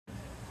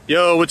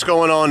Yo, what's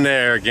going on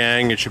there,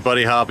 gang? It's your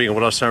buddy Hobby, and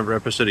what else? Another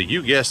episode of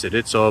You Guessed It,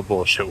 It's All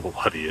Bullshit. Well,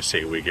 what do you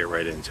say we get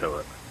right into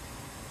it?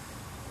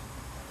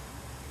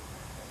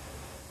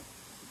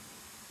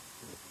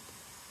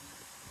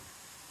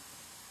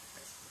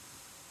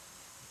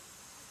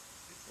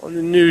 On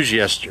the news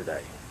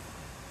yesterday,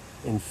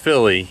 in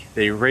Philly,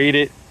 they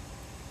raided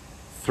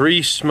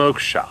 3 smoke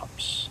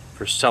shops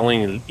for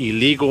selling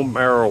illegal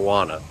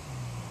marijuana.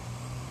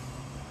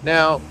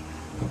 Now,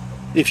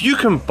 if you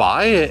can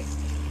buy it,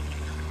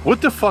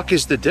 what the fuck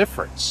is the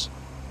difference?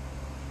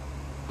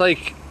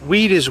 Like,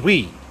 weed is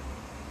weed,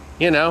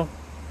 you know?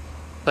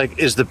 Like,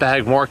 is the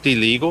bag marked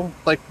illegal?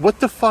 Like,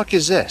 what the fuck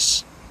is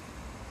this?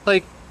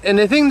 Like, and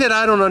the thing that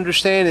I don't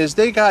understand is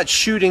they got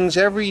shootings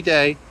every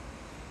day.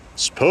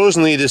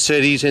 Supposedly the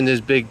city's in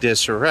this big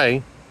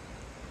disarray.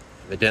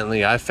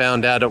 Evidently, I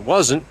found out it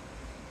wasn't.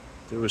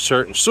 Through a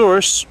certain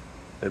source.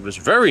 It was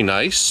very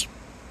nice.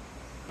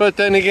 But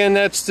then again,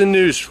 that's the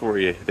news for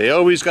you. They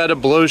always got to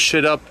blow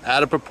shit up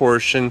out of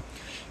proportion.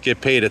 Get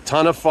paid a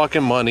ton of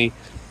fucking money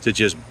to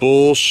just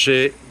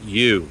bullshit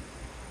you.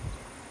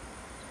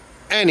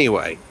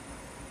 Anyway,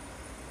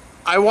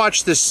 I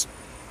watched this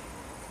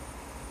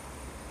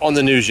on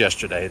the news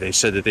yesterday. They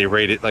said that they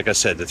raided, like I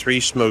said, the 3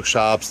 smoke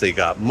shops. They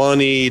got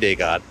money. They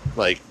got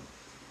like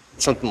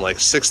something like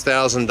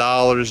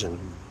 $6,000 in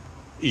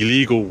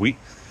illegal weed.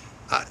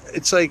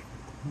 It's like,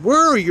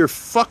 where are your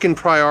fucking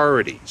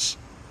priorities?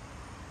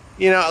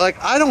 You know,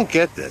 like, I don't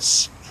get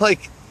this.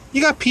 Like,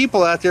 you got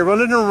people out there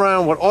running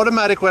around with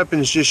automatic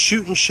weapons just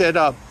shooting shit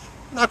up.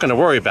 I'm not going to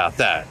worry about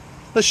that.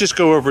 Let's just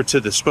go over to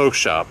the smoke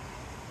shop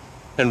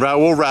and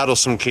we'll rattle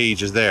some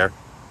cages there.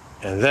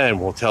 And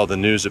then we'll tell the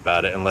news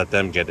about it and let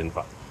them get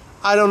involved.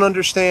 I don't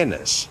understand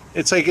this.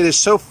 It's like, it is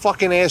so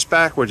fucking ass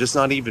backwards, it's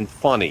not even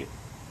funny.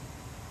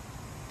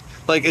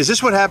 Like, is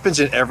this what happens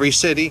in every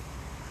city?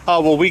 Oh,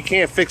 well, we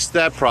can't fix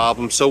that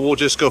problem, so we'll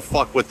just go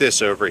fuck with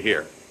this over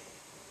here.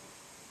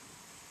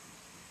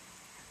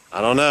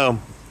 I don't know.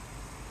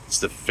 It's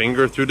the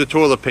finger through the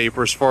toilet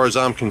paper as far as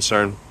I'm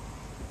concerned.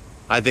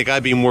 I think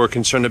I'd be more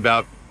concerned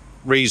about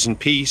raising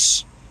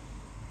peace,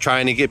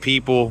 trying to get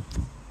people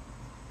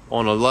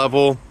on a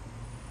level,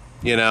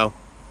 you know,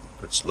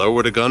 let's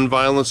lower the gun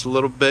violence a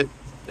little bit.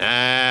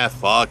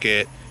 Fuck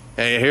it.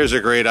 Hey, here's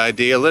a great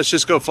idea. Let's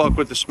just go fuck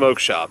with the smoke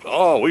shops.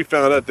 Oh, we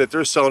found out that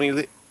they're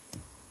selling.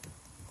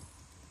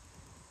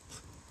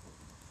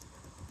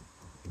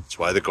 That's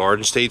why the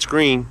Garden State's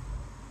green.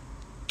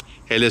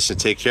 Hey, listen,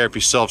 take care of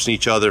yourselves and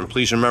each other, and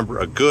please remember,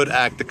 a good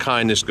act of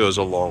kindness goes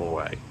a long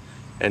way.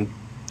 And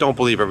don't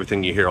believe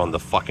everything you hear on the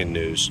fucking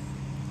news.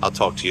 I'll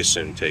talk to you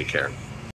soon. Take care.